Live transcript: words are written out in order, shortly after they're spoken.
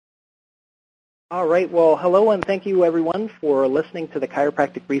All right. Well, hello, and thank you, everyone, for listening to the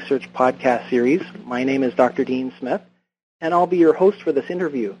Chiropractic Research podcast series. My name is Dr. Dean Smith, and I'll be your host for this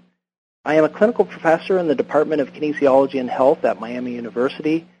interview. I am a clinical professor in the Department of Kinesiology and Health at Miami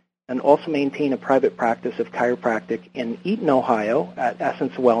University, and also maintain a private practice of chiropractic in Eaton, Ohio, at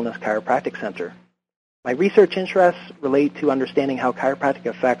Essence Wellness Chiropractic Center. My research interests relate to understanding how chiropractic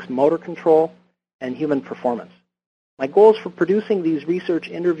affects motor control and human performance. My goals for producing these research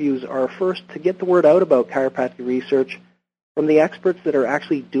interviews are first to get the word out about chiropractic research from the experts that are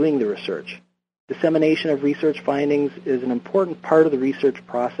actually doing the research. Dissemination of research findings is an important part of the research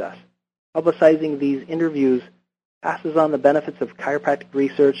process. Publicizing these interviews passes on the benefits of chiropractic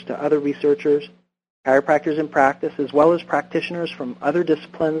research to other researchers, chiropractors in practice, as well as practitioners from other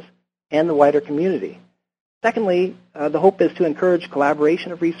disciplines and the wider community. Secondly, the hope is to encourage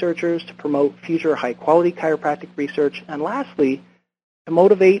collaboration of researchers to promote future high-quality chiropractic research, and lastly, to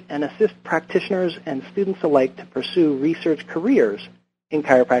motivate and assist practitioners and students alike to pursue research careers in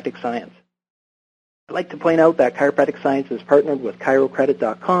chiropractic science. I'd like to point out that Chiropractic Science is partnered with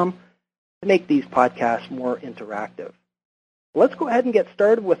ChiroCredit.com to make these podcasts more interactive. Let's go ahead and get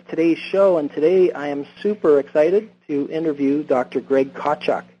started with today's show, and today I am super excited to interview Dr. Greg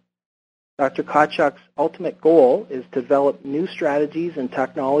Kotchuk. Dr. Kotchuk's ultimate goal is to develop new strategies and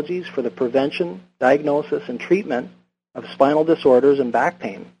technologies for the prevention, diagnosis, and treatment of spinal disorders and back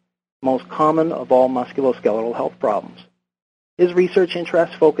pain, the most common of all musculoskeletal health problems. His research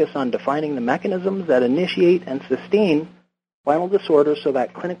interests focus on defining the mechanisms that initiate and sustain spinal disorders so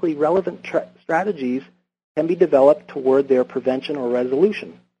that clinically relevant strategies can be developed toward their prevention or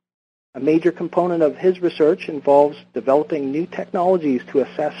resolution. A major component of his research involves developing new technologies to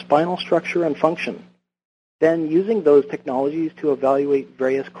assess spinal structure and function, then using those technologies to evaluate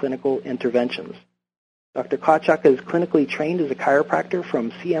various clinical interventions. Dr. Kotchuk is clinically trained as a chiropractor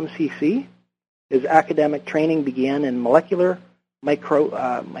from CMCC. His academic training began in molecular,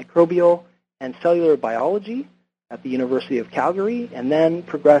 microbial, and cellular biology at the University of Calgary, and then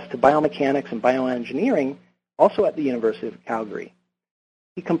progressed to biomechanics and bioengineering, also at the University of Calgary.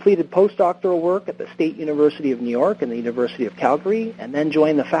 He completed postdoctoral work at the State University of New York and the University of Calgary, and then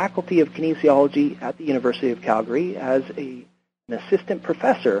joined the Faculty of Kinesiology at the University of Calgary as an assistant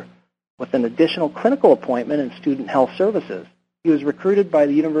professor with an additional clinical appointment in student health services. He was recruited by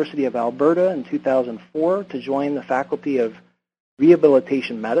the University of Alberta in 2004 to join the Faculty of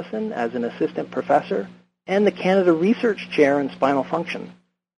Rehabilitation Medicine as an assistant professor and the Canada Research Chair in Spinal Function.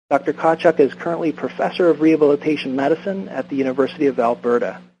 Dr. Kotchuk is currently Professor of Rehabilitation Medicine at the University of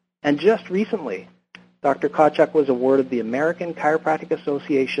Alberta. And just recently, Dr. Kotchuk was awarded the American Chiropractic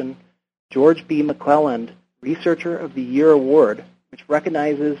Association George B. McClelland Researcher of the Year Award, which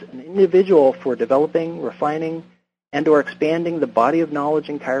recognizes an individual for developing, refining, and or expanding the body of knowledge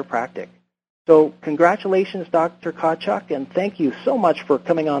in chiropractic. So congratulations, Dr. Kotchuk, and thank you so much for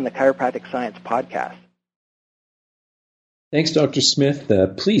coming on the Chiropractic Science podcast. Thanks, Dr. Smith.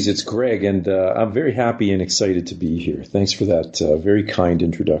 Please, it's Greg, and I'm very happy and excited to be here. Thanks for that very kind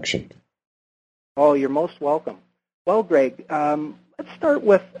introduction. Oh, you're most welcome. Well, Greg, let's start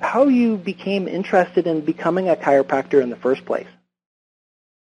with how you became interested in becoming a chiropractor in the first place.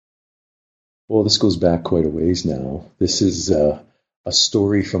 Well, this goes back quite a ways now. This is a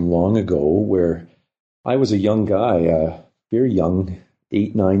story from long ago where I was a young guy, very young,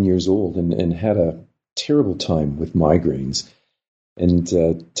 8, 9 years old, and had a terrible time with migraines. And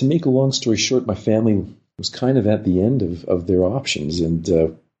to make a long story short, my family was kind of at the end of their options and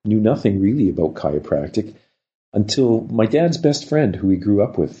knew nothing really about chiropractic until my dad's best friend, who he grew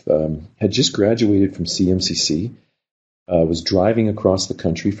up with, had just graduated from CMCC, was driving across the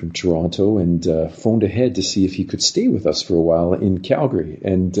country from Toronto, and phoned ahead to see if he could stay with us for a while in Calgary.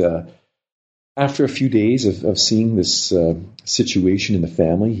 And after a few days of seeing this situation in the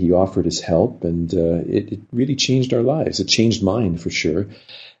family, he offered his help, and it really changed our lives. It changed mine for sure,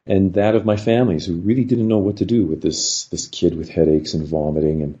 and that of my families, who really didn't know what to do with this kid with headaches and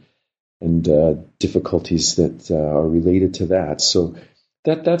vomiting and difficulties that are related to that. So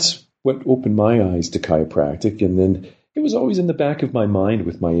that's what opened my eyes to chiropractic, and then it was always in the back of my mind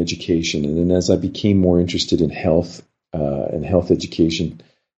with my education. And then as I became more interested in health and health education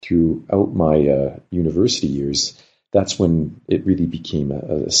throughout my university years, that's when it really became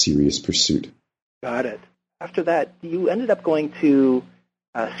a serious pursuit. Got it. After that, you ended up going to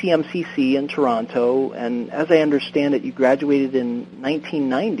CMCC in Toronto, and as I understand it, you graduated in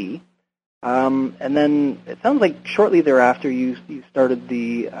 1990, and then it sounds like shortly thereafter you started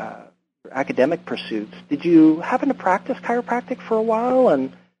the academic pursuits. Did you happen to practice chiropractic for a while?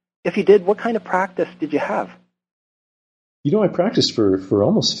 And if you did, what kind of practice did you have? I practiced for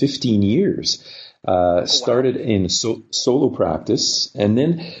almost 15 years. Started in solo practice, and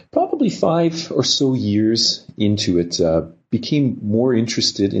then probably 5 or so years into it, became more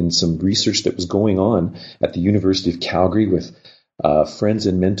interested in some research that was going on at the University of Calgary with friends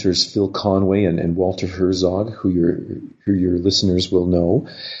and mentors Phil Conway and Walter Herzog, who your listeners will know.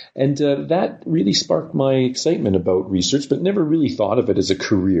 And that really sparked my excitement about research, but never really thought of it as a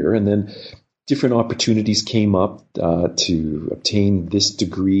career. And then different opportunities came up to obtain this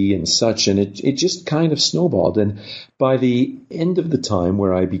degree and such, and it just kind of snowballed. And by the end of the time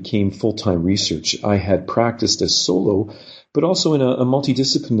where I became full-time research, I had practiced as solo, but also in a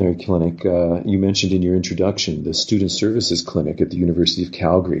multidisciplinary clinic. You mentioned in your introduction, the Student Services Clinic at the University of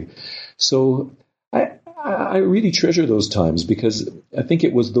Calgary. So I really treasure those times because I think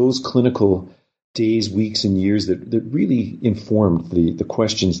it was those clinical days, weeks, and years that really informed the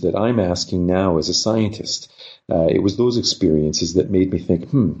questions that I'm asking now as a scientist. It was those experiences that made me think,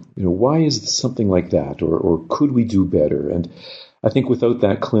 why is something like that? Or could we do better? And I think without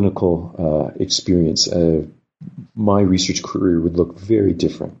that clinical experience, my research career would look very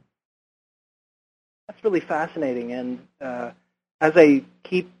different. That's really fascinating. And as I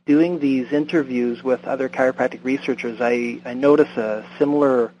keep doing these interviews with other chiropractic researchers, I notice a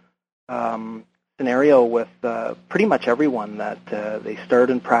similar scenario with pretty much everyone, that they start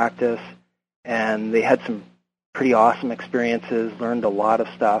in practice and they had some pretty awesome experiences, learned a lot of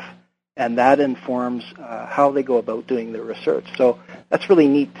stuff, and that informs how they go about doing their research. So that's really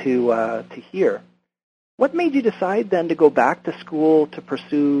neat to hear. What made you decide then to go back to school to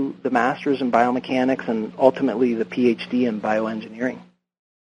pursue the master's in biomechanics and ultimately the PhD in bioengineering?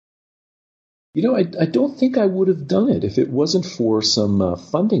 I don't think I would have done it if it wasn't for some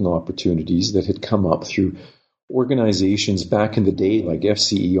funding opportunities that had come up through organizations back in the day like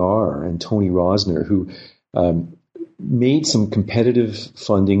FCER and Tony Rosner, who made some competitive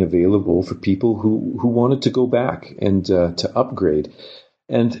funding available for people who wanted to go back and to upgrade.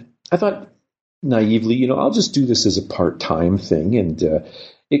 And I thought naively, I'll just do this as a part-time thing. And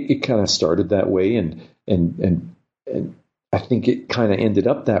it kind of started that way. And I think it kind of ended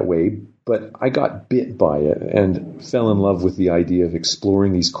up that way. But I got bit by it and fell in love with the idea of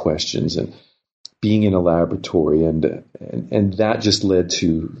exploring these questions and being in a laboratory, and that just led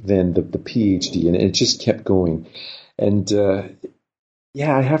to then the PhD, and it just kept going. And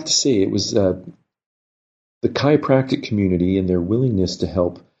I have to say, it was the chiropractic community and their willingness to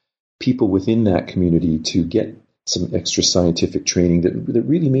help people within that community to get some extra scientific training that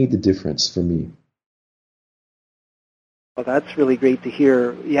really made the difference for me. Well, that's really great to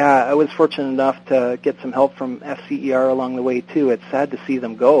hear. Yeah, I was fortunate enough to get some help from FCER along the way, too. It's sad to see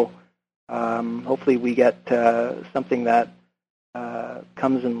them go. Hopefully we get something that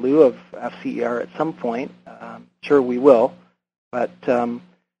comes in lieu of FCER at some point. Sure we will. But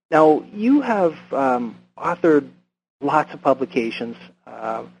now you have authored lots of publications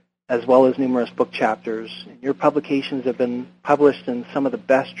as well as numerous book chapters. Your publications have been published in some of the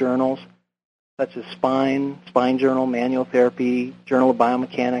best journals, such as Spine Journal, Manual Therapy, Journal of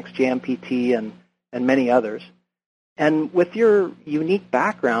Biomechanics, JMPT, and many others. And with your unique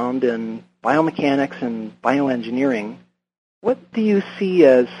background in biomechanics and bioengineering, what do you see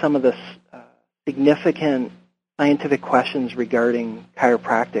as some of the significant scientific questions regarding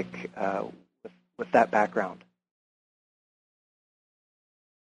chiropractic with that background?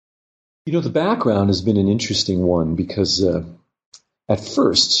 The background has been an interesting one because at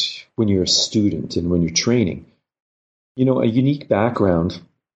first, when you're a student and when you're training, a unique background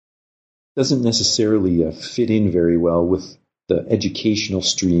doesn't necessarily fit in very well with the educational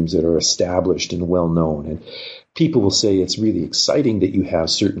streams that are established and well known. And people will say it's really exciting that you have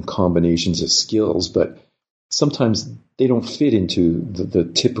certain combinations of skills, but sometimes they don't fit into the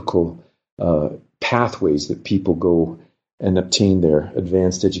typical pathways that people go and obtain their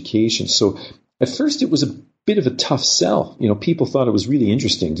advanced education. So at first it was a bit of a tough sell. People thought it was really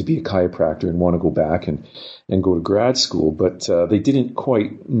interesting to be a chiropractor and want to go back and go to grad school, but they didn't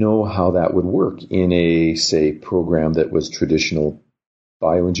quite know how that would work in a, say, program that was traditional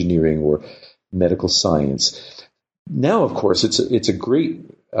bioengineering or medical science. Now, of course, it's a great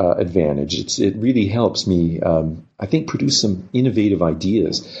advantage. It really helps me, I think, produce some innovative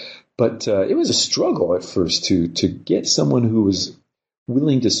ideas. But it was a struggle at first to get someone who was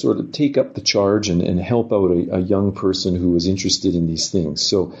willing to sort of take up the charge and help out a young person who was interested in these things.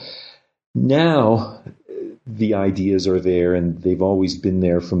 So now the ideas are there, and they've always been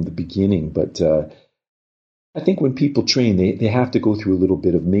there from the beginning. But I think when people train, they have to go through a little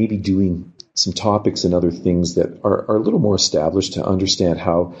bit of maybe doing some topics and other things that are a little more established to understand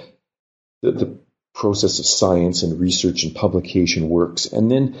how the process of science and research and publication works.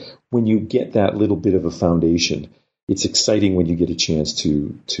 And then when you get that little bit of a foundation, it's exciting when you get a chance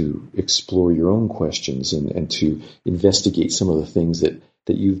to explore your own questions and to investigate some of the things that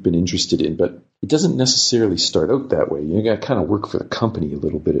you've been interested in. But it doesn't necessarily start out that way. You got to kind of work for the company a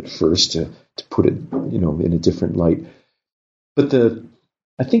little bit at first to put it, in a different light. But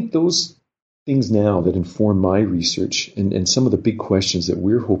I think those things now that inform my research and some of the big questions that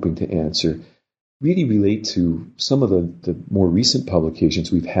we're hoping to answer really relate to some of the more recent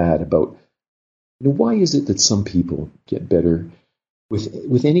publications we've had about why is it that some people get better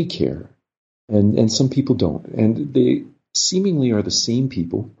with any care and some people don't. And they seemingly are the same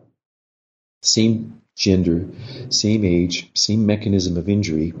people, same gender, same age, same mechanism of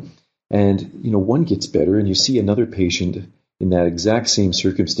injury. And, one gets better and you see another patient in that exact same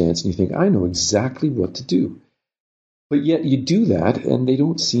circumstance and you think, I know exactly what to do. But yet you do that and they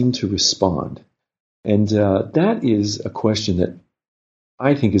don't seem to respond. And that is a question that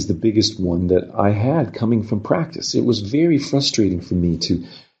I think is the biggest one that I had coming from practice. It was very frustrating for me to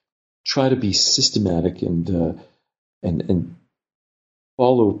try to be systematic and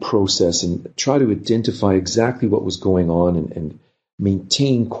follow process and try to identify exactly what was going on and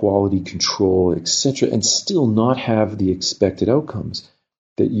maintain quality control, etc., and still not have the expected outcomes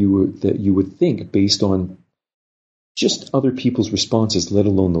that you would think based on just other people's responses, let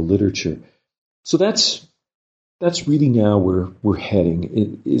alone the literature. So that's really now where we're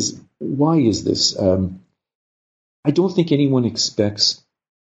heading. Why is this? I don't think anyone expects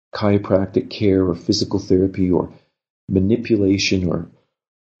chiropractic care or physical therapy or manipulation or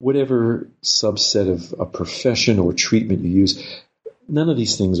whatever subset of a profession or treatment you use. None of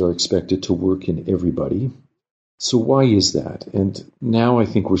these things are expected to work in everybody. So why is that? And now I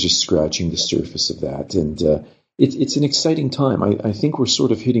think we're just scratching the surface of that. And it's an exciting time. I think we're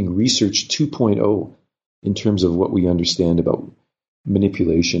sort of hitting research 2.0 in terms of what we understand about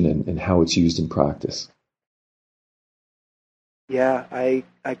manipulation and how it's used in practice. Yeah,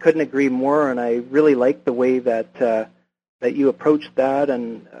 I couldn't agree more, and I really like the way that you approached that,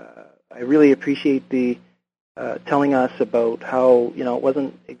 and I really appreciate the telling us about how it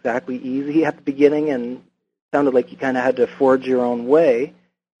wasn't exactly easy at the beginning, and it sounded like you kind of had to forge your own way,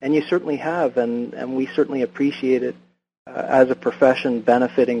 and you certainly have, and we certainly appreciate it as a profession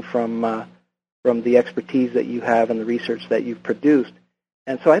benefiting from the expertise that you have and the research that you've produced.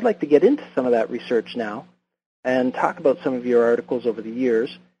 And so I'd like to get into some of that research now and talk about some of your articles over the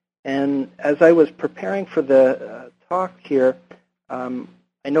years. And as I was preparing for the talk here, I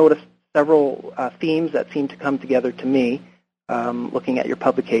noticed several themes that seemed to come together to me looking at your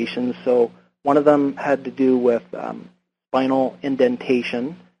publications. So one of them had to do with spinal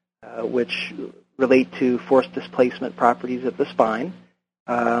indentation, which relate to force displacement properties of the spine.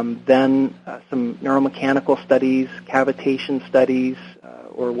 Then some neuromechanical studies, cavitation studies,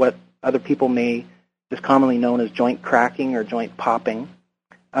 or what other people may just commonly known as joint cracking or joint popping,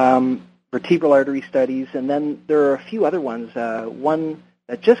 vertebral artery studies, and then there are a few other ones. One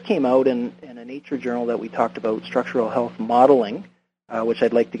that just came out in a Nature journal that we talked about, structural health modeling, which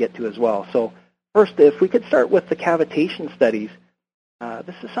I'd like to get to as well. So first, if we could start with the cavitation studies,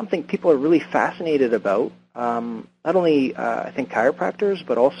 this is something people are really fascinated about. Not only, I think, chiropractors,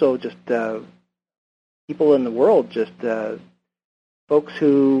 but also just people in the world, just folks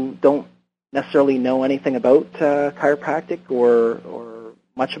who don't necessarily know anything about chiropractic or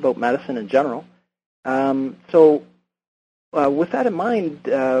much about medicine in general. So with that in mind,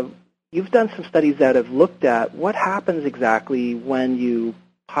 you've done some studies that have looked at what happens exactly when you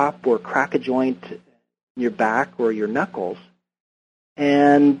pop or crack a joint in your back or your knuckles.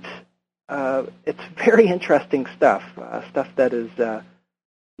 And it's very interesting stuff, stuff that is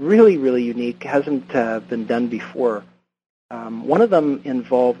really, really unique, hasn't been done before. One of them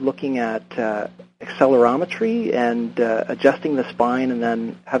involved looking at accelerometry and adjusting the spine and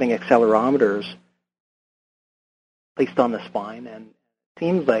then having accelerometers placed on the spine. And it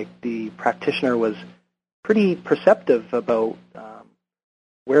seems like the practitioner was pretty perceptive about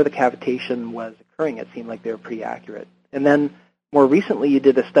where the cavitation was occurring. It seemed like they were pretty accurate. And then more recently, you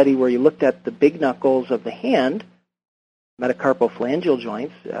did a study where you looked at the big knuckles of the hand, metacarpophalangeal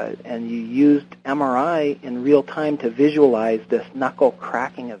joints, and you used MRI in real time to visualize this knuckle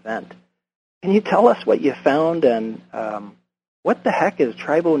cracking event. Can you tell us what you found and what the heck is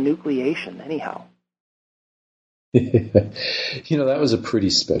tribonucleation anyhow? That was a pretty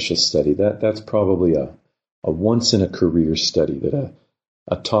special study. That's probably a once-in-a-career study that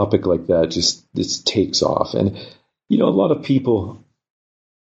a topic like that just takes off. And a lot of people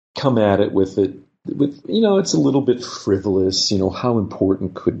come at it with it it's a little bit frivolous. How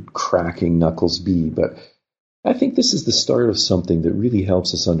important could cracking knuckles be? But I think this is the start of something that really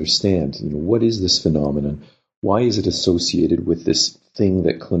helps us understand, what is this phenomenon? Why is it associated with this thing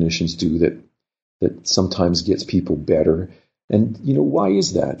that clinicians do that sometimes gets people better? And, why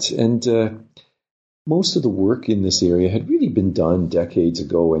is that? And most of the work in this area had really been done decades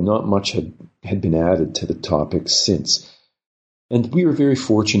ago, and not much had been added to the topic since. And we were very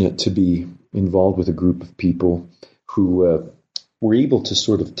fortunate to be involved with a group of people who were able to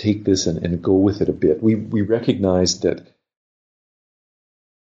sort of take this and go with it a bit. We recognized that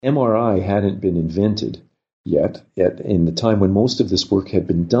MRI hadn't been invented yet in the time when most of this work had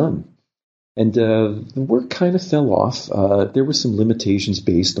been done. And the work kind of fell off. There were some limitations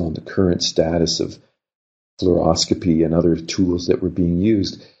based on the current status of fluoroscopy and other tools that were being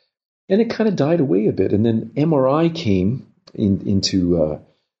used. And it kind of died away a bit. And then MRI came into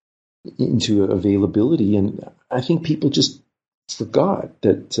availability, and I think people just forgot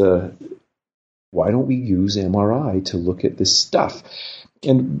that why don't we use MRI to look at this stuff?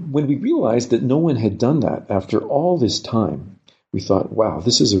 And when we realized that no one had done that after all this time, we thought, wow,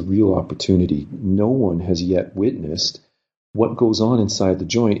 this is a real opportunity. No one has yet witnessed what goes on inside the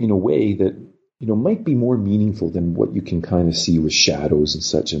joint in a way that might be more meaningful than what you can kind of see with shadows and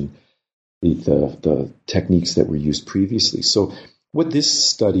such, and the techniques that were used previously. So what this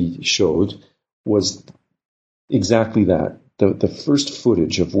study showed was exactly that, the first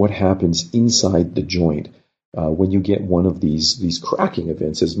footage of what happens inside the joint when you get one of these cracking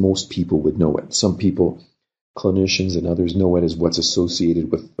events, as most people would know it. Some people, clinicians and others, know it as what's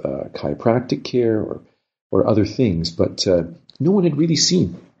associated with chiropractic care or other things, but no one had really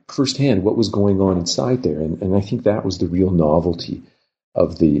seen firsthand what was going on inside there, and I think that was the real novelty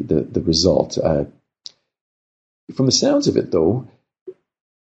of the result. From the sounds of it, though,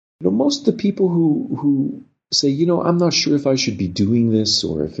 most of the people who say, I'm not sure if I should be doing this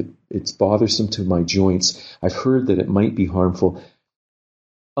or if it's bothersome to my joints, I've heard that it might be harmful.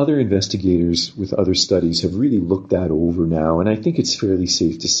 Other investigators with other studies have really looked that over now, and I think it's fairly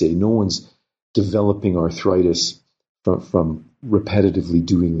safe to say no one's developing arthritis from repetitively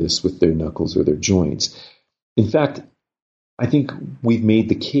doing this with their knuckles or their joints. In fact, I think we've made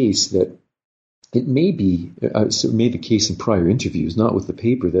the case that it may be, made the case in prior interviews, not with the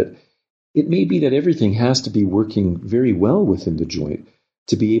paper, that it may be that everything has to be working very well within the joint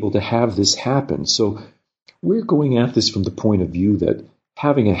to be able to have this happen. So we're going at this from the point of view that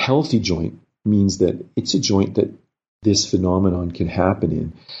having a healthy joint means that it's a joint that this phenomenon can happen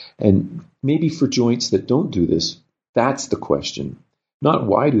in. And maybe for joints that don't do this, that's the question. Not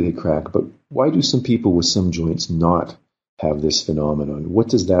why do they crack, but why do some people with some joints not have this phenomenon? What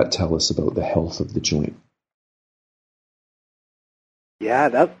does that tell us about the health of the joint? Yeah,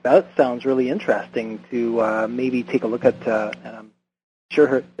 that sounds really interesting to maybe take a look at. And I'm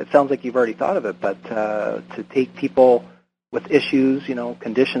sure it sounds like you've already thought of it, but to take people with issues,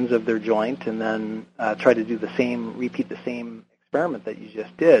 conditions of their joint, and then try to do repeat the same experiment that you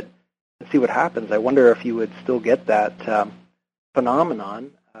just did, and see what happens. I wonder if you would still get that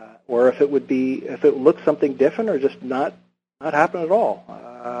phenomenon, or if it looks something different, or just not happen at all.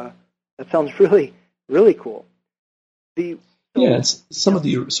 That sounds really, really cool.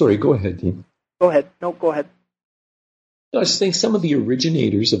 Sorry, go ahead, Dean. Go ahead. No, go ahead. No, I was saying some of the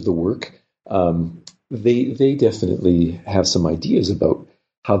originators of the work, they definitely have some ideas about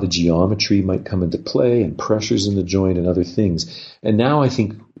how the geometry might come into play and pressures in the joint and other things. And now I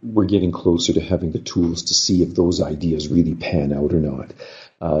think we're getting closer to having the tools to see if those ideas really pan out or not.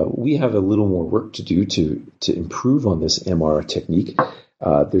 We have a little more work to do to improve on this MR technique.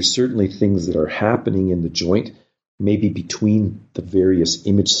 There's certainly things that are happening in the joint, maybe between the various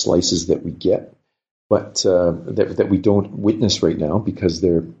image slices that we get, but that we don't witness right now because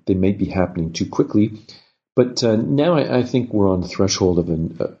they may be happening too quickly. But now I think we're on the threshold of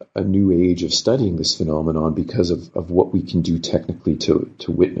a new age of studying this phenomenon because of what we can do technically to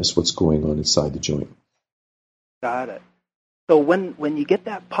witness what's going on inside the joint. Got it. So when you get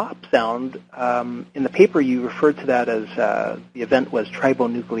that pop sound, in the paper you referred to that as the event was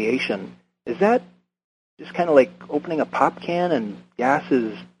tribonucleation. Is that just kind of like opening a pop can and gas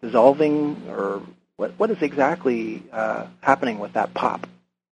is dissolving, or what is exactly happening with that pop?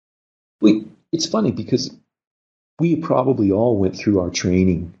 It's funny because we probably all went through our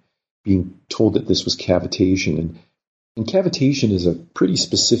training being told that this was cavitation, and cavitation is a pretty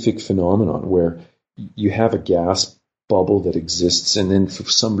specific phenomenon where you have a gas bubble that exists, and then for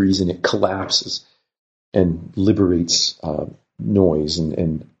some reason it collapses and liberates noise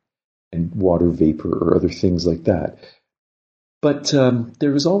and water vapor or other things like that. But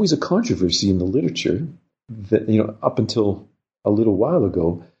there was always a controversy in the literature that, up until a little while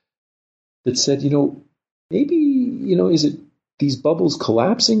ago, that said, maybe, is it these bubbles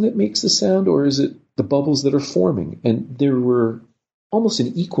collapsing that makes the sound, or is it the bubbles that are forming? And there were almost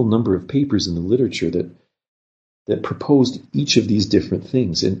an equal number of papers in the literature that proposed each of these different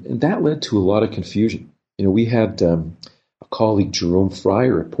things. And that led to a lot of confusion. We had a colleague, Jerome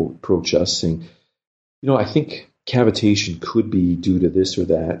Fryer, approach us saying, I think cavitation could be due to this or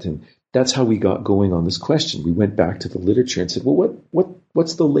that. And that's how we got going on this question. We went back to the literature and said, well,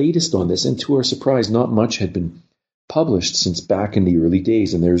 what's the latest on this? And to our surprise, not much had been published since back in the early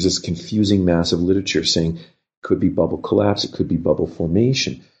days. And there's this confusing mass of literature saying it could be bubble collapse, it could be bubble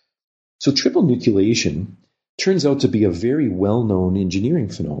formation. So triple nucleation turns out to be a very well-known engineering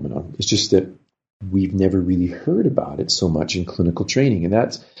phenomenon. It's just that we've never really heard about it so much in clinical training. And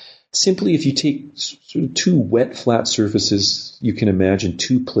that's simply if you take sort of two wet, flat surfaces, you can imagine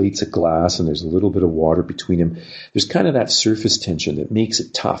two plates of glass and there's a little bit of water between them. There's kind of that surface tension that makes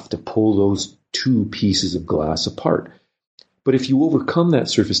it tough to pull those two pieces of glass apart. But if you overcome that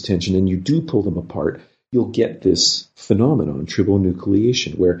surface tension and you do pull them apart, you'll get this phenomenon,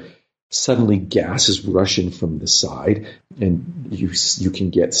 tribonucleation, where suddenly gases rush in from the side and you can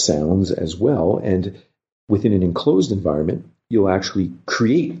get sounds as well. And within an enclosed environment, you'll actually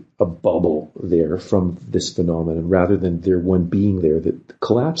create a bubble there from this phenomenon rather than there one being there that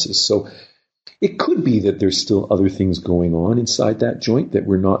collapses. So it could be that there's still other things going on inside that joint that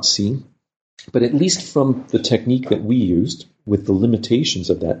we're not seeing. But at least from the technique that we used, with the limitations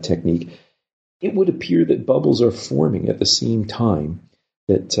of that technique, it would appear that bubbles are forming at the same time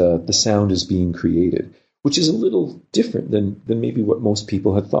that the sound is being created, which is a little different than maybe what most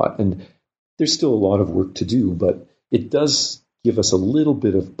people had thought. And there's still a lot of work to do, but it does give us a little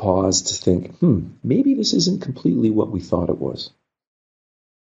bit of pause to think, maybe this isn't completely what we thought it was.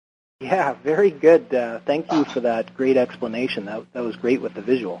 Yeah, very good. Thank you for that great explanation. That was great with the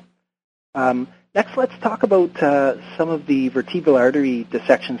visual. Next, let's talk about some of the vertebral artery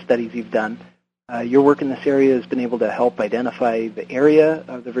dissection studies you've done. Your work in this area has been able to help identify the area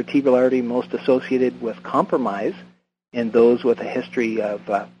of the vertebral artery most associated with compromise in those with a history of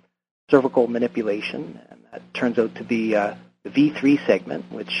cervical manipulation, and that turns out to be the V3 segment,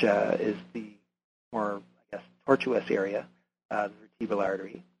 which is the more, tortuous area of the vertebral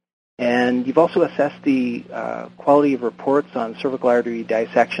artery. And you've also assessed the quality of reports on cervical artery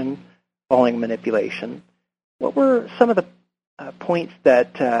dissection following manipulation. What were some of the points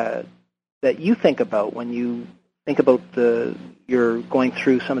that you think about when you think about you're going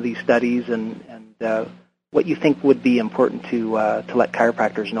through some of these studies, and what you think would be important to let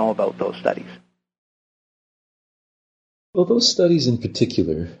chiropractors know about those studies? Well, those studies in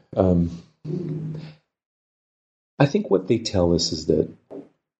particular, I think what they tell us is that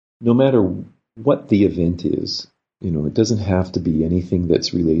no matter what the event is, it doesn't have to be anything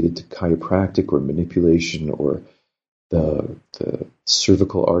that's related to chiropractic or manipulation or the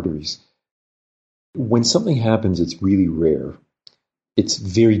cervical arteries. When something happens, it's really rare. It's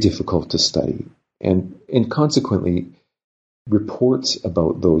very difficult to study. And consequently, reports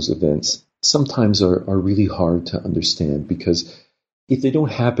about those events sometimes are really hard to understand, because if they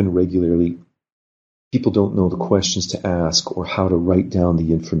don't happen regularly, people don't know the questions to ask or how to write down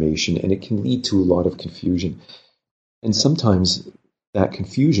the information, and it can lead to a lot of confusion. And sometimes that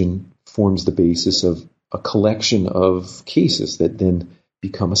confusion forms the basis of a collection of cases that then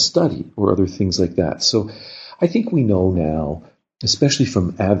become a study or other things like that. So I think we know now, especially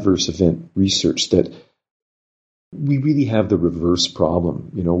from adverse event research, that we really have the reverse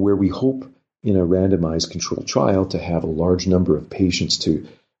problem, where we hope in a randomized controlled trial to have a large number of patients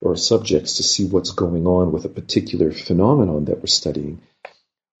or subjects to see what's going on with a particular phenomenon that we're studying.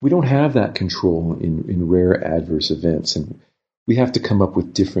 We don't have that control in rare adverse events, and we have to come up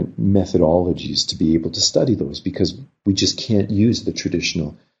with different methodologies to be able to study those, because we just can't use the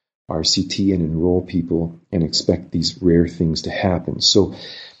traditional RCT and enroll people and expect these rare things to happen. So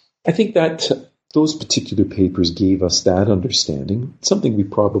I think that those particular papers gave us that understanding, something we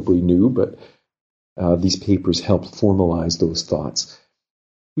probably knew, but these papers helped formalize those thoughts.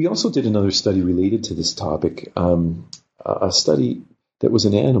 We also did another study related to this topic, a study that was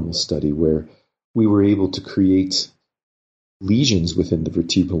an animal study where we were able to create lesions within the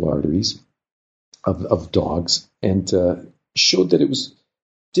vertebral arteries of dogs, and showed that it was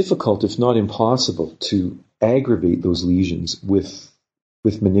difficult, if not impossible, to aggravate those lesions with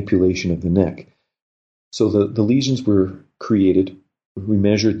manipulation of the neck. So the lesions were created, we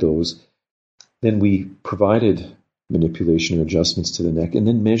measured those, then we provided manipulation or adjustments to the neck, and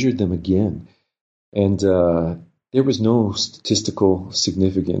then measured them again. And there was no statistical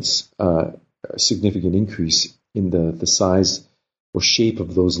significant increase in the size or shape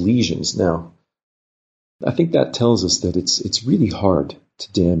of those lesions. Now, I think that tells us that it's really hard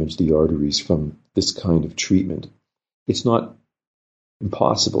to damage the arteries from this kind of treatment. It's not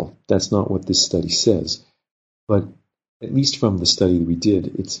impossible. That's not what this study says. But at least from the study that we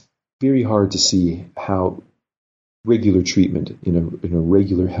did, it's very hard to see how regular treatment in a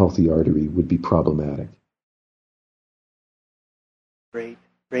regular healthy artery would be problematic. Great.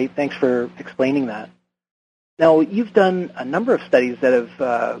 Thanks for explaining that. Now, you've done a number of studies that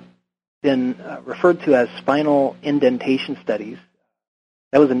have been referred to as spinal indentation studies.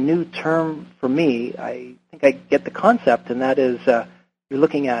 That was a new term for me. I think I get the concept, and that is you're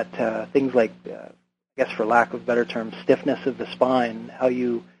looking at things like, I guess for lack of a better term, stiffness of the spine, how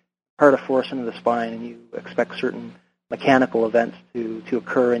you impart a force into the spine and you expect certain mechanical events to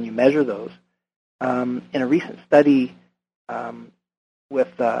occur, and you measure those. In a recent study with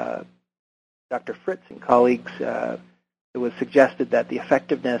Dr. Fritz and colleagues, it was suggested that the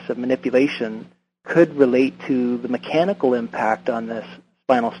effectiveness of manipulation could relate to the mechanical impact on this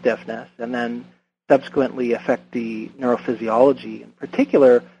spinal stiffness and then subsequently affect the neurophysiology. In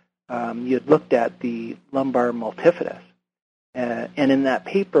particular, you had looked at the lumbar multifidus. And in that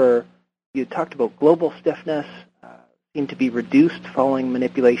paper, you talked about global stiffness seemed to be reduced following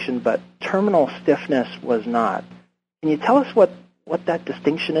manipulation, but terminal stiffness was not. Can you tell us what that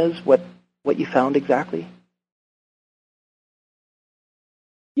distinction is, what you found exactly?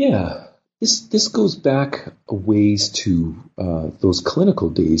 Yeah, this goes back a ways to those clinical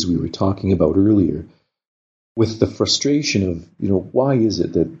days we were talking about earlier, with the frustration of, why is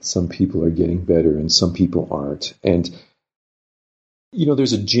it that some people are getting better and some people aren't? And,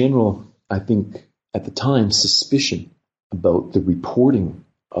 there's a general, I think, at the time, suspicion about the reporting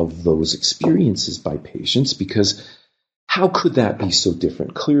of those experiences by patients, because how could that be so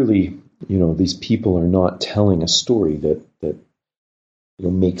different? Clearly, these people are not telling a story that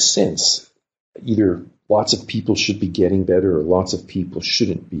makes sense. Either lots of people should be getting better or lots of people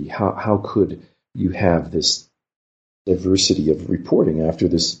shouldn't be. How could you have this diversity of reporting after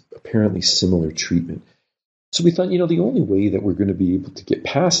this apparently similar treatment? So we thought, the only way that we're going to be able to get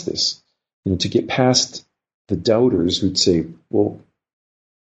past this, to get past the doubters who'd say, well,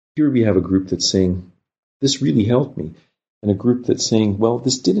 here we have a group that's saying, this really helped me, and a group that's saying, well,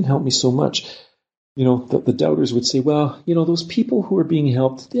 this didn't help me so much. The doubters would say, well, those people who are being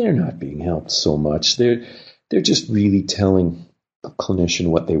helped, they're not being helped so much. They're just really telling the clinician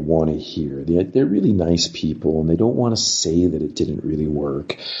what they want to hear. They're really nice people, and they don't want to say that it didn't really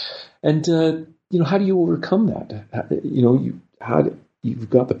work. And, how do you overcome that? You've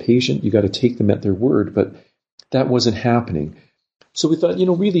got the patient, you got to take them at their word, but that wasn't happening. So we thought,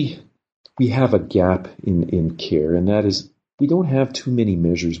 really, we have a gap in care, and that is we don't have too many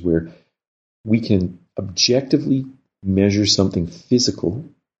measures where we can objectively measure something physical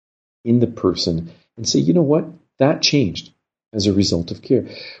in the person and say, what, that changed as a result of care.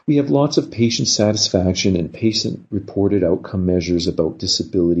 We have lots of patient satisfaction and patient-reported outcome measures about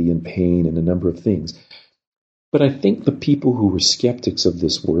disability and pain and a number of things. But I think the people who were skeptics of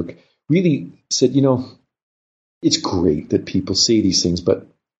this work really said, it's great that people say these things, but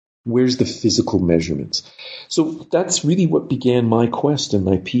where's the physical measurements? So that's really what began my quest in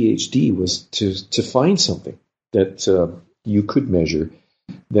my PhD, was to find something that you could measure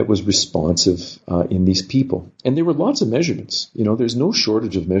that was responsive in these people. And there were lots of measurements. There's no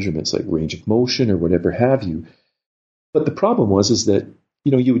shortage of measurements like range of motion or whatever have you. But the problem is that,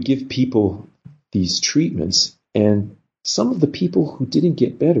 you would give people these treatments, and some of the people who didn't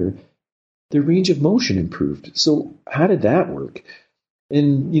get better, their range of motion improved. So how did that work?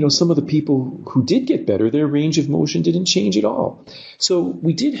 And, some of the people who did get better, their range of motion didn't change at all. So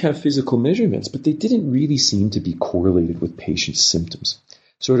we did have physical measurements, but they didn't really seem to be correlated with patient symptoms.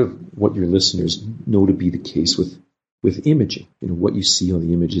 Sort of what your listeners know to be the case with imaging. What you see on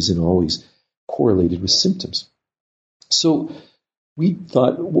the image isn't always correlated with symptoms. So we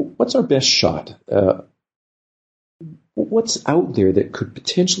thought, what's our best shot? What's out there that could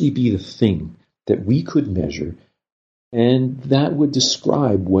potentially be the thing that we could measure, and that would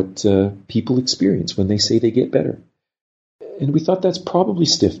describe what people experience when they say they get better? And we thought that's probably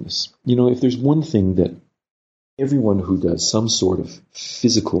stiffness. If there's one thing that everyone who does some sort of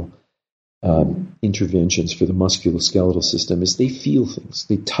physical interventions for the musculoskeletal system is they feel things,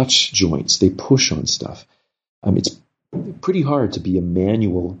 they touch joints, they push on stuff. It's pretty hard to be a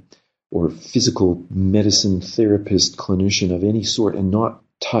manual or physical medicine therapist, clinician of any sort, and not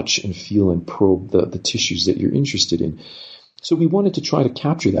touch and feel and probe the tissues that you're interested in. So we wanted to try to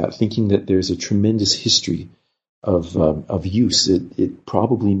capture that, thinking that there's a tremendous history of use, it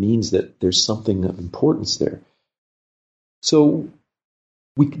probably means that there's something of importance there. So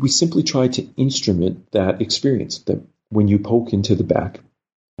we simply try to instrument that experience, that when you poke into the back,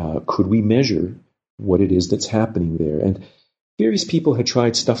 could we measure what it is that's happening there? And various people had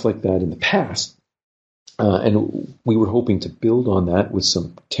tried stuff like that in the past, and we were hoping to build on that with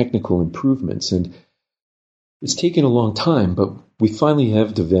some technical improvements. And it's taken a long time, but we finally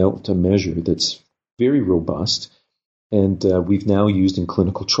have developed a measure that's very robust, and we've now used in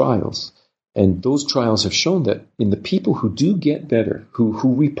clinical trials. And those trials have shown that in the people who do get better,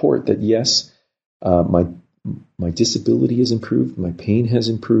 who report that, yes, my disability has improved, my pain has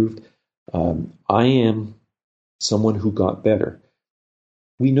improved, I am someone who got better.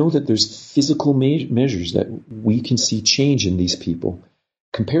 We know that there's physical measures that we can see change in these people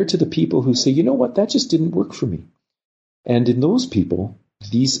compared to the people who say, you know what, that just didn't work for me. And in those people,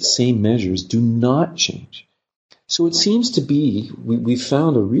 these same measures do not change. So it seems to be, we've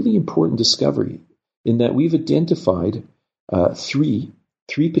found a really important discovery in that we've identified three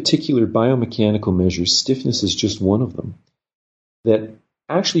particular biomechanical measures, stiffness is just one of them, that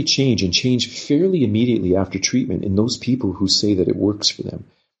actually change fairly immediately after treatment in those people who say that it works for them.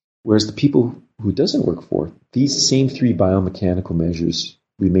 Whereas the people who it doesn't work for, these same three biomechanical measures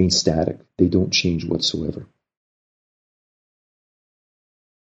remain static. They don't change whatsoever.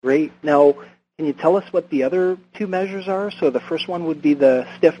 Great. Now, can you tell us what the other two measures are? So the first one would be the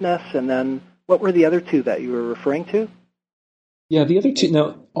stiffness, and then what were the other two that you were referring to? Yeah, the other two.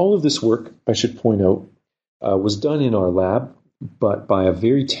 Now, all of this work, I should point out, was done in our lab, but by a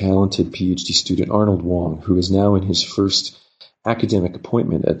very talented PhD student, Arnold Wong, who is now in his first academic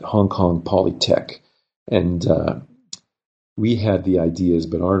appointment at Hong Kong Polytech. And we had the ideas,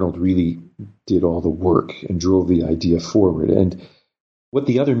 but Arnold really did all the work and drove the idea forward. And what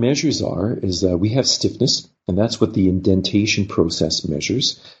the other measures are is we have stiffness, and that's what the indentation process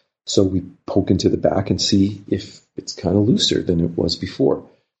measures. So we poke into the back and see if it's kind of looser than it was before.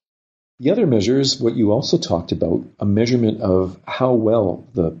 The other measure is what you also talked about, a measurement of how well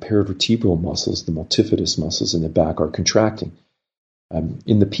the paravertebral muscles, the multifidus muscles in the back, are contracting.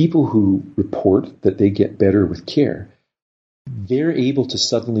 In the people who report that they get better with care, they're able to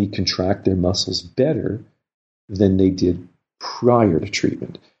suddenly contract their muscles better than they did prior to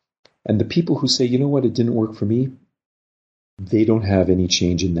treatment. And the people who say, you know what, it didn't work for me, they don't have any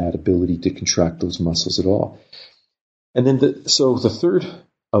change in that ability to contract those muscles at all. And then the third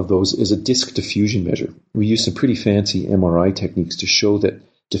of those is a disc diffusion measure. We use some pretty fancy MRI techniques to show that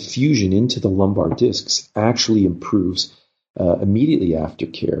diffusion into the lumbar discs actually improves immediately after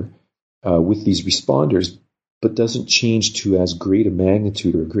care with these responders, but doesn't change to as great a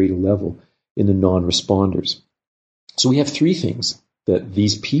magnitude or a greater level in the non-responders. So we have three things that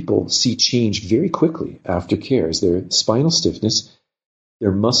these people see change very quickly after care: is their spinal stiffness,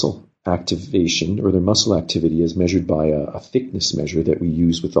 their muscle activation or their muscle activity as measured by a thickness measure that we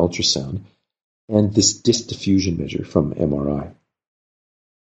use with ultrasound, and this disc diffusion measure from MRI.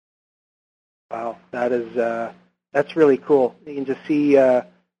 Wow, that's really cool. You can just see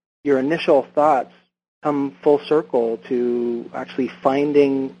your initial thoughts come full circle to actually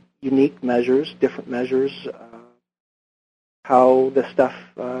finding unique measures, different measures, how this stuff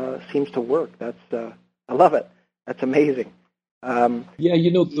seems to work. I love it. That's amazing. Yeah,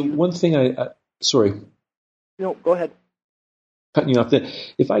 the one thing sorry. No, go ahead. Cutting you off.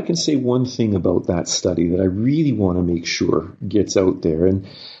 If I can say one thing about that study that I really want to make sure gets out there, and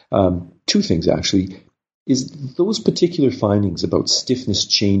two things actually, is those particular findings about stiffness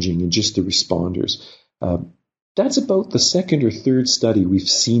changing in just the responders. That's about the second or third study we've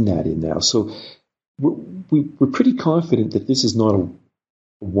seen that in now. So we're pretty confident that this is not a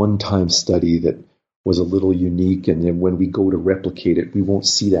one-time study that was a little unique, and then when we go to replicate it, we won't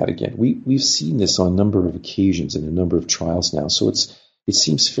see that again. We've seen this on a number of occasions in a number of trials now, so it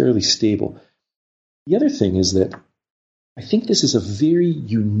seems fairly stable. The other thing is that I think this is a very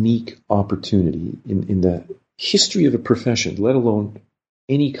unique opportunity in the history of a profession, let alone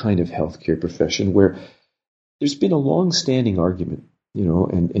any kind of healthcare profession, where there's been a long-standing argument,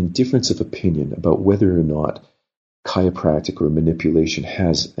 and difference of opinion about whether or not chiropractic or manipulation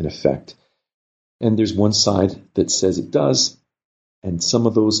has an effect. And there's one side that says it does, and some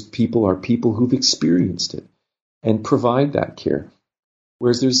of those people are people who've experienced it and provide that care.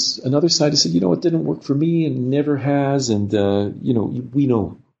 Whereas there's another side that said, it didn't work for me and never has, and, we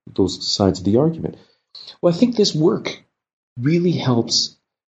know those sides of the argument. Well, I think this work really helps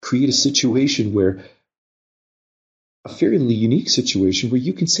create a situation where, a fairly unique situation where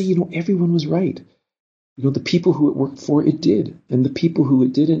you can say, everyone was right. The people who it worked for, it did. And the people who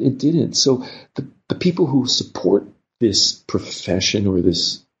it didn't, it didn't. So the the people who support this profession or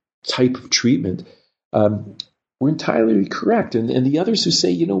this type of treatment were entirely correct. And the others who say,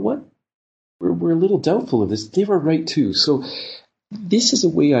 you know what, we're a little doubtful of this, they were right too. So this is a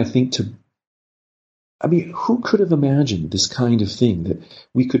way, I think, who could have imagined this kind of thing, that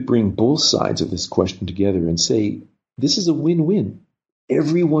we could bring both sides of this question together and say, this is a win-win.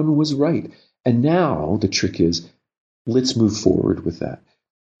 Everyone was right. And now the trick is, let's move forward with that.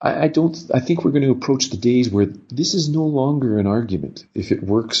 I think we're going to approach the days where this is no longer an argument, if it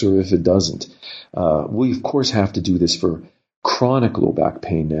works or if it doesn't. We, of course, have to do this for chronic low back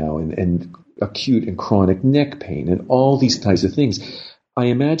pain now and acute and chronic neck pain and all these types of things. I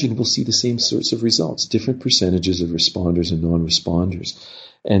imagine we'll see the same sorts of results, different percentages of responders and non-responders.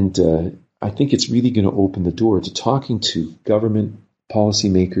 And I think it's really going to open the door to talking to government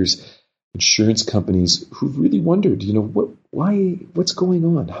policymakers, insurance companies who've really wondered, what's going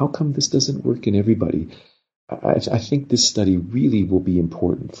on? How come this doesn't work in everybody? I think this study really will be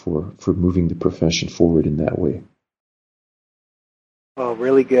important for moving the profession forward in that way. Well,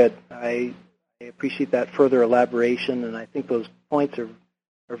 really good. I appreciate that further elaboration, and I think those points are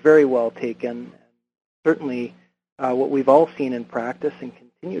very well taken. Certainly what we've all seen in practice and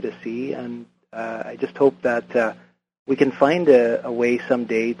continue to see, and I just hope that we can find a way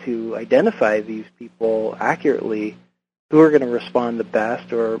someday to identify these people accurately who are going to respond the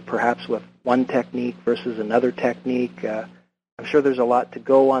best, or perhaps with one technique versus another technique. I'm sure there's a lot to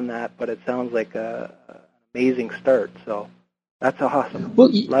go on that, but it sounds like an amazing start. So that's awesome. Well,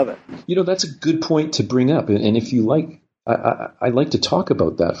 love it. That's a good point to bring up. And if you like, I'd like to talk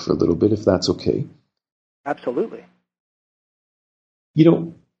about that for a little bit, if that's okay. Absolutely.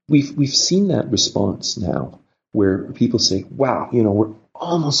 We've seen that response now, where people say, wow, we're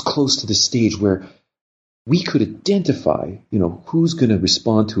almost close to the stage where we could identify, who's going to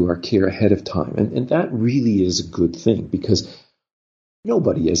respond to our care ahead of time. And that really is a good thing, because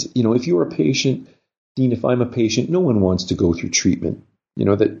nobody is, if you're a patient, Dean, if I'm a patient, no one wants to go through treatment,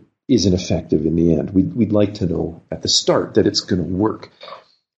 that isn't effective in the end. We'd like to know at the start that it's going to work.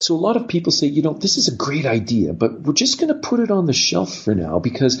 So a lot of people say, this is a great idea, but we're just going to put it on the shelf for now,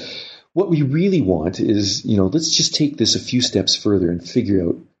 because what we really want is, let's just take this a few steps further and figure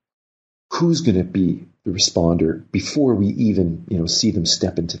out who's going to be the responder before we even, see them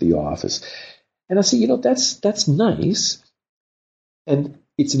step into the office. And I say, that's nice. And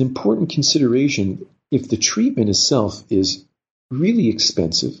it's an important consideration if the treatment itself is really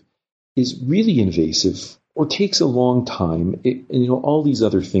expensive, is really invasive, or takes a long time, and all these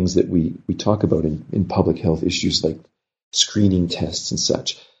other things that we talk about in public health issues like screening tests and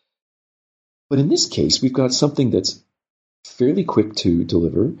such. But in this case, we've got something that's fairly quick to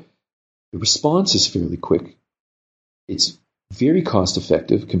deliver. The response is fairly quick. It's very cost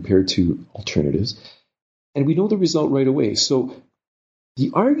effective compared to alternatives. And we know the result right away. So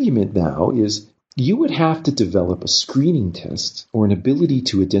the argument now is you would have to develop a screening test or an ability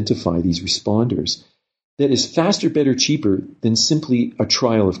to identify these responders that is faster, better, cheaper than simply a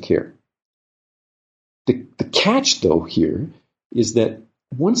trial of care. The catch, though, here is that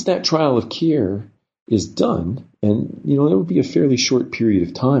once that trial of care is done, and there would be a fairly short period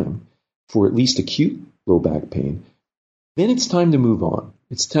of time for at least acute low back pain, then it's time to move on.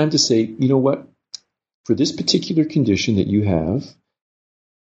 It's time to say, what, for this particular condition that you have,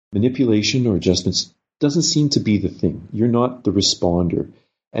 manipulation or adjustments doesn't seem to be the thing. You're not the responder.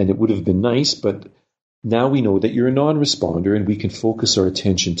 And it would have been nice, but now we know that you're a non-responder, and we can focus our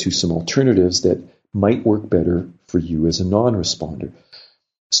attention to some alternatives that might work better for you as a non-responder.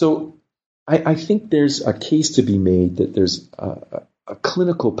 So I think there's a case to be made that there's a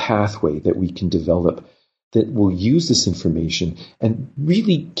clinical pathway that we can develop that will use this information and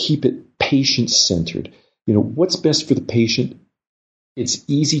really keep it patient-centered. What's best for the patient? It's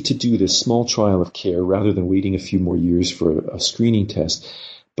easy to do this small trial of care rather than waiting a few more years for a screening test,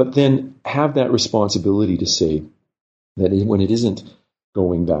 but then have that responsibility to say that when it isn't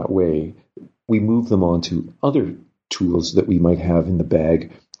going that way, we move them on to other tools that we might have in the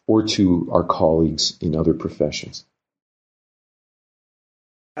bag or to our colleagues in other professions.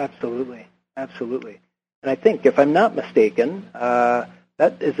 Absolutely. Absolutely. And I think, if I'm not mistaken,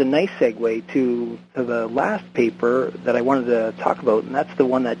 that is a nice segue to the last paper that I wanted to talk about, and that's the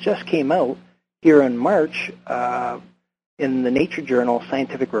one that just came out here in March in the Nature Journal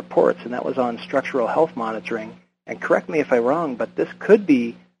Scientific Reports, and that was on structural health monitoring. And correct me if I'm wrong, but this could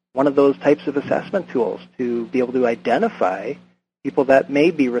be one of those types of assessment tools to be able to identify people that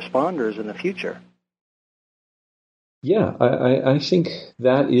may be responders in the future. Yeah, I think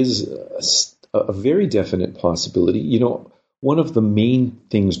that is a very definite possibility. One of the main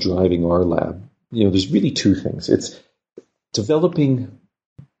things driving our lab there's really two things. It's developing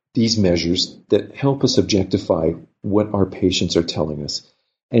these measures that help us objectify what our patients are telling us.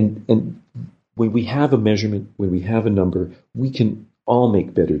 And when we have a measurement, when we have a number, we can all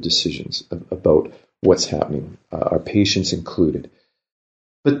make better decisions about what's happening, our patients included.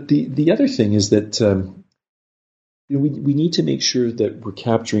 But the other thing is that we need to make sure that we're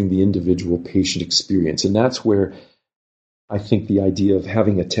capturing the individual patient experience. And that's where I think the idea of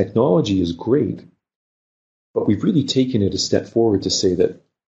having a technology is great, but we've really taken it a step forward to say that,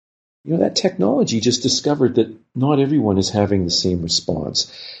 that technology just discovered that not everyone is having the same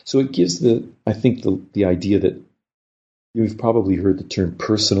response. So it gives the idea that you've probably heard the term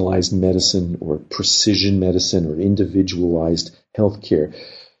personalized medicine or precision medicine or individualized healthcare.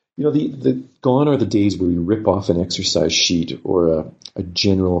 The gone are the days where we rip off an exercise sheet or a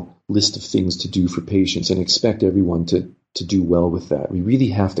general list of things to do for patients and expect everyone to do well with that. We really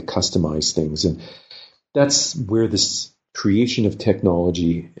have to customize things. And that's where this creation of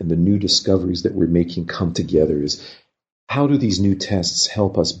technology and the new discoveries that we're making come together is how do these new tests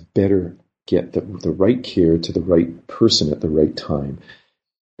help us better get the right care to the right person at the right time?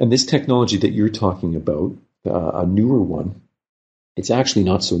 And this technology that you're talking about, a newer one, it's actually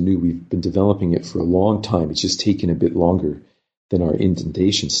not so new. We've been developing it for a long time. It's just taken a bit longer than our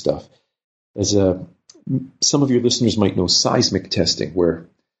indentation stuff. As some of your listeners might know, seismic testing, where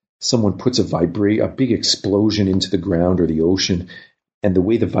someone puts a big explosion into the ground or the ocean, and the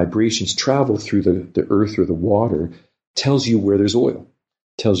way the vibrations travel through the earth or the water tells you where there's oil,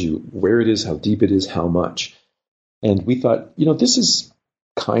 tells you where it is, how deep it is, how much. And we thought, this is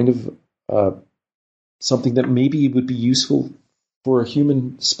kind of something that maybe would be useful for a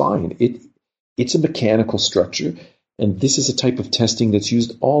human spine. It's a mechanical structure, and this is a type of testing that's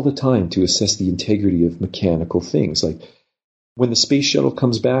used all the time to assess the integrity of mechanical things. Like when the space shuttle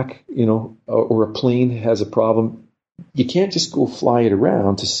comes back, or a plane has a problem, you can't just go fly it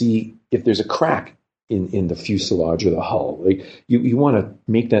around to see if there's a crack in the fuselage or the hull. Like you want to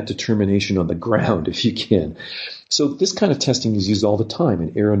make that determination on the ground if you can. So this kind of testing is used all the time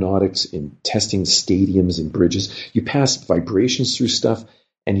in aeronautics, in testing stadiums and bridges. You pass vibrations through stuff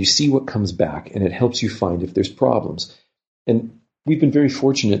and you see what comes back, and it helps you find if there's problems. And we've been very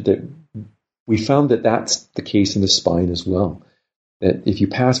fortunate that we found that that's the case in the spine as well. That if you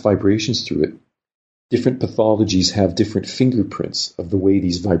pass vibrations through it, different pathologies have different fingerprints of the way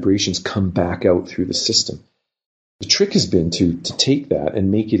these vibrations come back out through the system. The trick has been to take that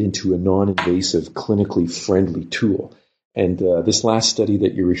and make it into a non-invasive, clinically friendly tool. And this last study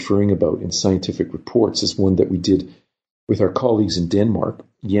that you're referring about in Scientific Reports is one that we did with our colleagues in Denmark,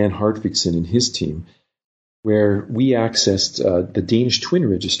 Jan Hartvigsen and his team, where we accessed the Danish Twin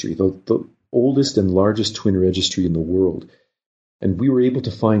Registry, the oldest and largest twin registry in the world. And we were able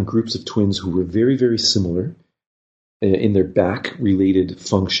to find groups of twins who were very, very similar in their back-related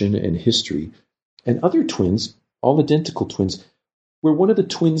function and history, and other twins, all identical twins, where one of the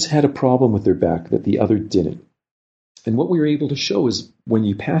twins had a problem with their back that the other didn't. And what we were able to show is when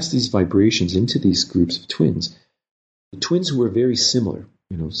you pass these vibrations into these groups of twins, the twins who were very similar,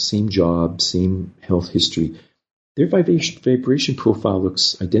 same job, same health history, their vibration profile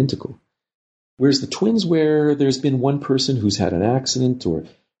looks identical. Whereas the twins where there's been one person who's had an accident, or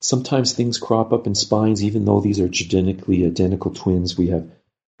sometimes things crop up in spines, even though these are genetically identical twins, we have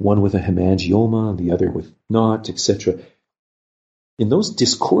one with a hemangioma, the other with not, etc. In those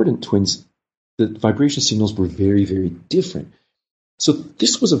discordant twins, the vibration signals were very, very different. So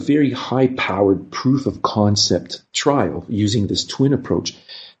this was a very high-powered proof of concept trial using this twin approach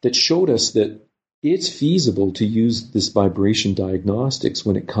that showed us that it's feasible to use this vibration diagnostics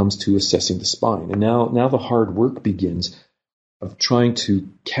when it comes to assessing the spine. And now the hard work begins of trying to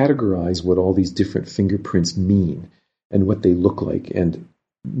categorize what all these different fingerprints mean and what they look like. And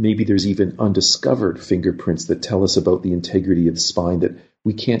maybe there's even undiscovered fingerprints that tell us about the integrity of the spine that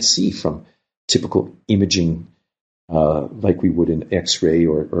we can't see from typical imaging like we would in X-ray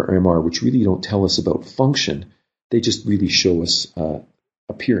or MR, which really don't tell us about function. They just really show us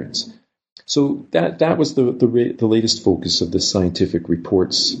appearance. So that was the latest focus of the Scientific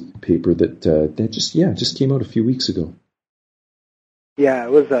Reports paper that just came out a few weeks ago. Yeah,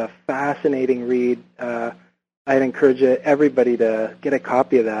 it was a fascinating read. I'd encourage everybody to get a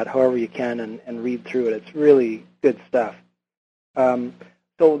copy of that, however you can, and read through it. It's really good stuff.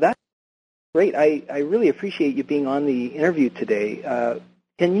 So that's great. I really appreciate you being on the interview today.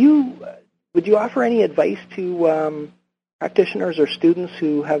 Would you offer any advice to practitioners or students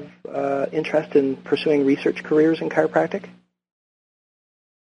who have interest in pursuing research careers in chiropractic?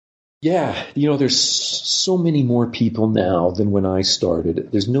 Yeah, there's so many more people now than when I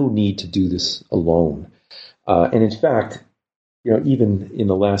started. There's no need to do this alone. And in fact, even in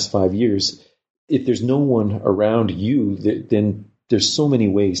the last 5 years, if there's no one around you, then there's so many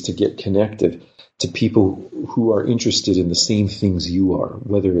ways to get connected to people who are interested in the same things you are,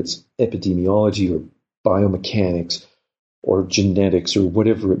 whether it's epidemiology or biomechanics or genetics or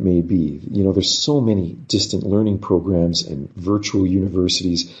whatever it may be. There's so many distant learning programs and virtual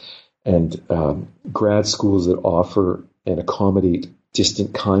universities and grad schools that offer and accommodate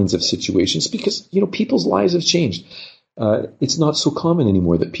distant kinds of situations because, people's lives have changed. It's not so common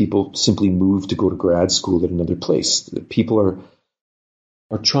anymore that people simply move to go to grad school at another place. People are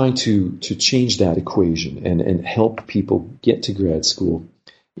trying to change that equation and help people get to grad school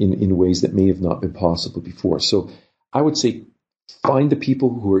in ways that may have not been possible before. So I would say find the people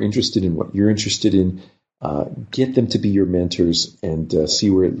who are interested in what you're interested in, get them to be your mentors, and see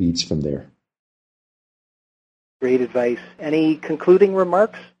where it leads from there. Great advice. Any concluding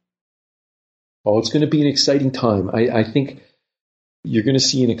remarks? Oh, it's going to be an exciting time. I think you're going to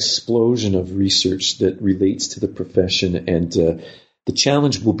see an explosion of research that relates to the profession, and the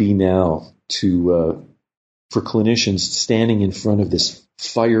challenge will be now for clinicians standing in front of this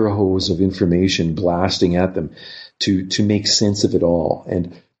fire hose of information blasting at them to make sense of it all.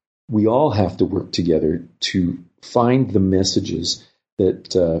 And we all have to work together to find the messages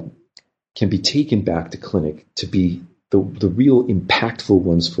that can be taken back to clinic to be the real impactful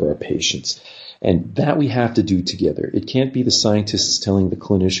ones for our patients. And that we have to do together. It can't be the scientists telling the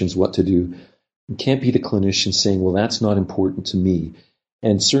clinicians what to do. It can't be the clinicians saying, well, that's not important to me.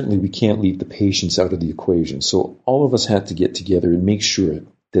 And certainly we can't leave the patients out of the equation. So all of us have to get together and make sure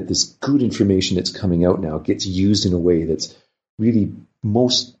that this good information that's coming out now gets used in a way that's really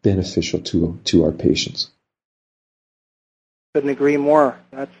most beneficial to our patients. Couldn't agree more.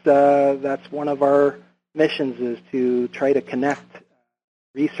 That's one of our missions, is to try to connect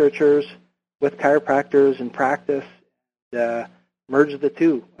researchers with chiropractors in practice, and merge the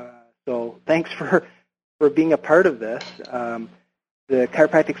two. So thanks for being a part of this. The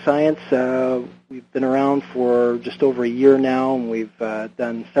Chiropractic Science, we've been around for just over a year now, and we've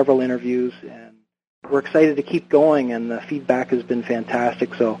done several interviews, and we're excited to keep going, and the feedback has been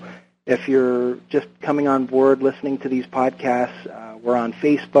fantastic. So if you're just coming on board listening to these podcasts, we're on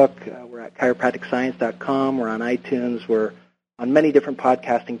Facebook, we're at chiropracticscience.com, we're on iTunes, we're on many different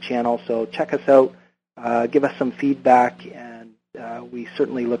podcasting channels, so check us out, give us some feedback, and we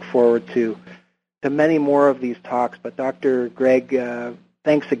certainly look forward to many more of these talks. But Dr. Greg,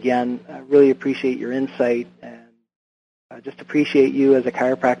 thanks again. I really appreciate your insight, and just appreciate you as a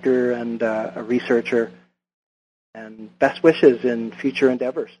chiropractor and a researcher, and best wishes in future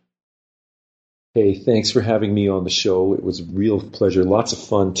endeavors. Hey, thanks for having me on the show. It was a real pleasure. Lots of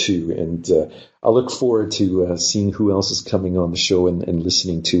fun, too. And I look forward to seeing who else is coming on the show and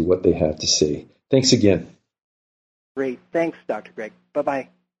listening to what they have to say. Thanks again. Great. Thanks, Dr. Greg. Bye-bye.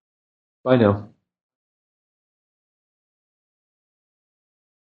 Bye now.